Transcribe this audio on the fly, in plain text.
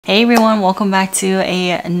Hey everyone, welcome back to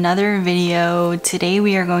another video. Today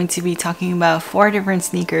we are going to be talking about 4 different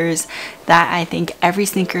sneakers that I think every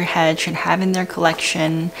sneakerhead should have in their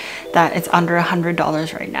collection that it's under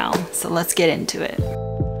 $100 right now. So let's get into it.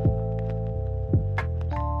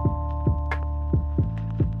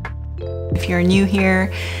 If you're new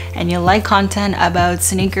here and you like content about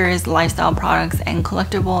sneakers, lifestyle products, and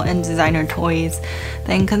collectible and designer toys,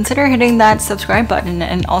 then consider hitting that subscribe button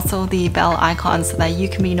and also the bell icon so that you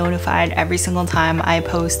can be notified every single time I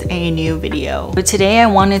post a new video. But today I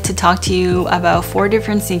wanted to talk to you about 4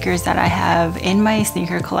 different sneakers that I have in my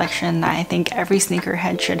sneaker collection that I think every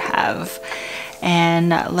sneakerhead should have. And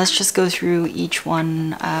let's just go through each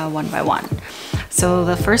one one by one. So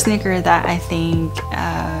the first sneaker that I think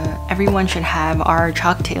everyone should have are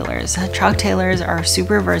Chuck Taylors. Chuck Taylors are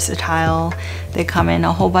super versatile. They come in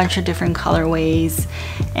a whole bunch of different colorways,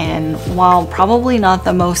 and while probably not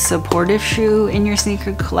the most supportive shoe in your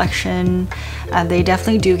sneaker collection, they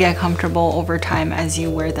definitely do get comfortable over time as you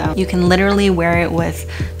wear them. You can literally wear it with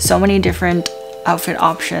so many different outfit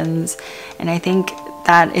options, and I think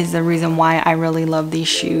that is the reason why I really love these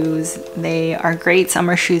shoes. They are great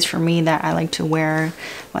summer shoes for me that I like to wear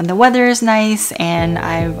when the weather is nice, and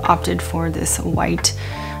I've opted for this white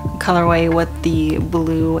colorway with the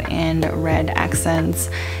blue and red accents.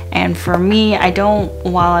 And for me,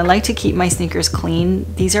 while I like to keep my sneakers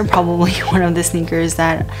clean, these are probably one of the sneakers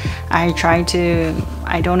that I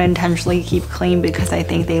don't intentionally keep clean because I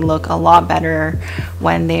think they look a lot better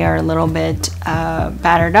when they are a little bit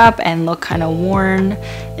battered up and look kind of worn.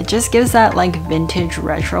 It just gives that like vintage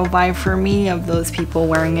retro vibe for me of those people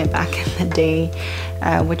wearing it back in the day,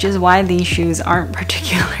 which is why these shoes aren't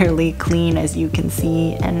particularly clean, as you can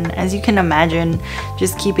see. And as you can imagine,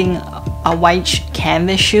 just keeping a white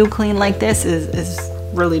canvas shoe clean like this is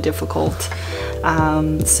really difficult.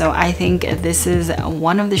 So I think this is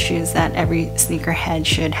one of the shoes that every sneakerhead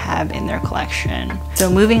should have in their collection. So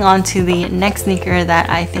moving on to the next sneaker that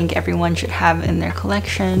I think everyone should have in their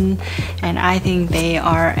collection, and I think they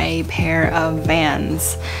are a pair of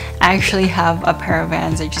Vans. I actually have a pair of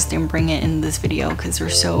Vans. I just didn't bring it in this video because they're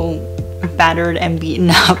so battered and beaten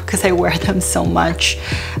up because I wear them so much.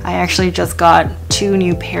 I actually just got 2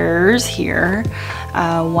 new pairs here.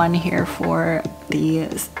 One here for the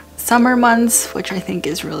summer months, which I think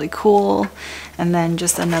is really cool, and then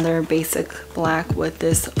just another basic black with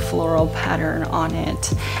this floral pattern on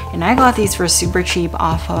it. And I got these for super cheap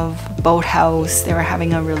off of Boathouse. They were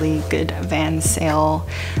having a really good Vans sale.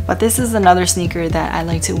 But this is another sneaker that I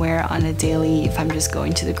like to wear on a daily if I'm just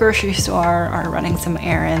going to the grocery store or running some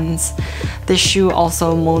errands. This shoe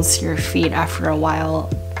also molds your feet after a while.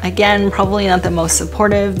 Again, probably not the most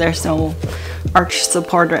supportive. There's no arch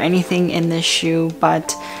support or anything in this shoe,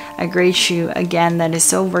 but a great shoe again that is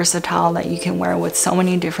so versatile that you can wear with so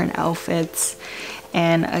many different outfits,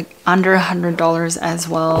 and under $100 as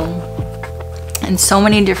well, and so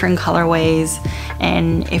many different colorways.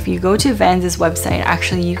 And if you go to Vans' website,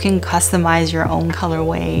 actually you can customize your own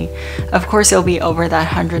colorway. Of course it'll be over that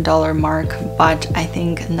 $100 mark, but I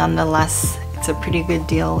think nonetheless it's a pretty good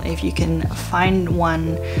deal if you can find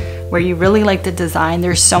one where you really like the design.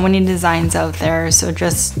 There's so many designs out there, so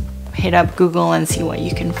just hit up Google and see what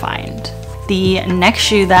you can find. The next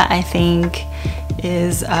shoe that I think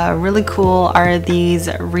is really cool are these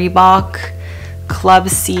Reebok Club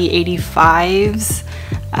C85s.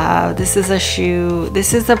 This is a shoe,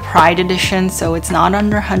 this is the Pride edition, so it's not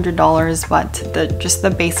under $100, but just the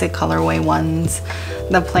basic colorway ones,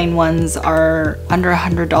 the plain ones, are under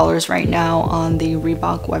 $100 right now on the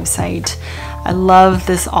Reebok website. I love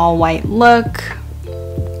this all white look.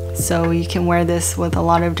 So you can wear this with a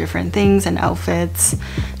lot of different things and outfits.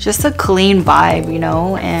 Just a clean vibe, you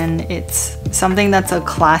know, and it's something that's a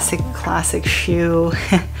classic shoe.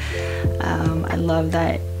 I love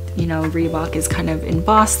that, you know, Reebok is kind of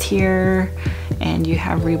embossed here, and you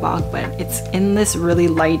have Reebok, but it's in this really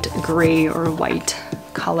light gray or white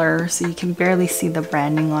color, so you can barely see the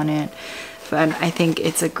branding on it. But I think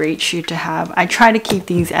it's a great shoe to have. I try to keep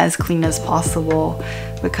these as clean as possible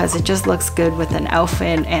because it just looks good with an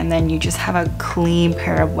outfit, and then you just have a clean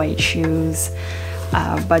pair of white shoes.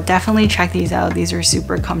 But definitely check these out. These are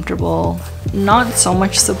super comfortable. Not so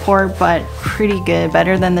much support, but pretty good.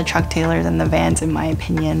 Better than the Chuck Taylors and the Vans in my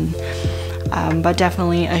opinion. But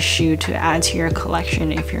definitely a shoe to add to your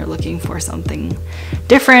collection if you're looking for something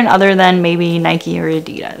different other than maybe Nike or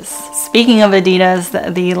Adidas. Speaking of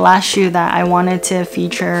Adidas, the last shoe that I wanted to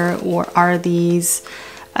feature are these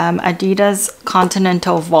Adidas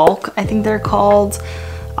Continental VULC, I think they're called.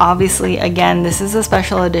 Obviously, again, this is a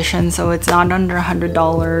special edition, so it's not under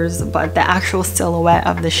 $100, but the actual silhouette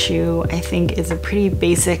of the shoe I think is a pretty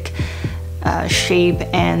basic shape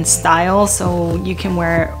and style, so you can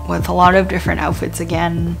wear it with a lot of different outfits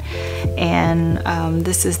again. And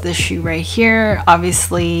this is the shoe right here.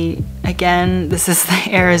 Obviously, again, this is the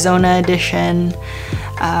Arizona edition,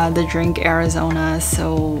 the drink Arizona,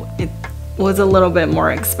 so it was a little bit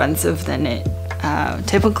more expensive than it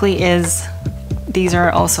typically is. These are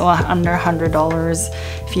also under $100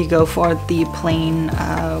 if you go for the plain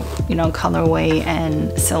you know, colorway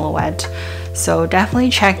and silhouette. So definitely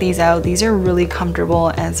check these out. These are really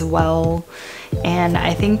comfortable as well, and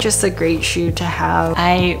I think just a great shoe to have.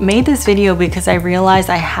 I made this video because I realized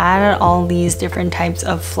I had all these different types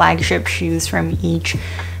of flagship shoes from each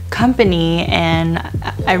company, and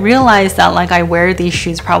I realized that like I wear these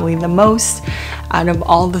shoes probably the most out of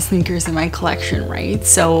all the sneakers in my collection, right?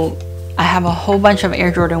 So I have a whole bunch of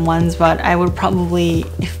Air Jordan 1s, but I would probably,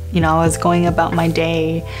 if you know, I was going about my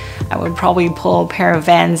day, I would probably pull a pair of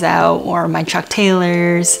Vans out or my Chuck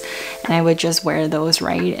Taylors, and I would just wear those,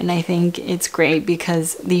 right? And I think it's great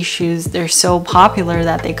because these shoes, they're so popular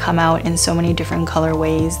that they come out in so many different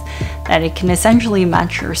colorways that it can essentially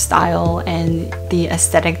match your style and the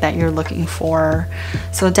aesthetic that you're looking for.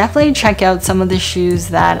 So definitely check out some of the shoes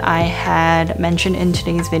that I had mentioned in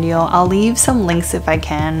today's video. I'll leave some links if I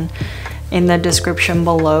can in the description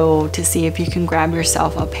below to see if you can grab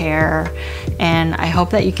yourself a pair, and I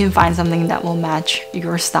hope that you can find something that will match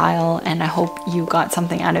your style, and I hope you got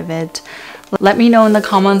something out of it. Let me know in the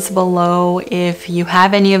comments below if you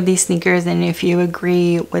have any of these sneakers and if you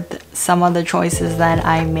agree with some of the choices that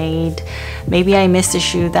I made. Maybe I missed a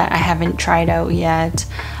shoe that I haven't tried out yet.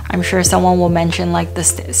 I'm sure someone will mention like the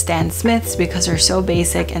Stan Smiths because they're so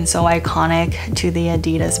basic and so iconic to the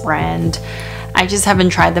Adidas brand. I just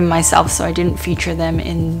haven't tried them myself, so I didn't feature them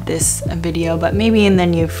in this video, but maybe in the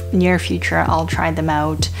near future I'll try them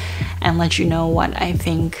out and let you know what I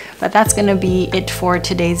think. But that's gonna be it for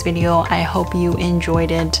today's video. I hope you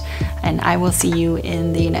enjoyed it, and I will see you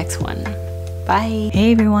in the next one. Bye.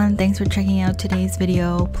 Hey everyone, thanks for checking out today's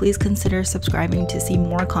video. Please consider subscribing to see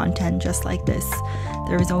more content just like this.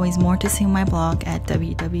 There is always more to see on my blog at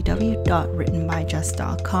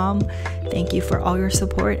www.writtenbyjess.com. Thank you for all your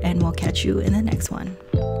support, and we'll catch you in the next one.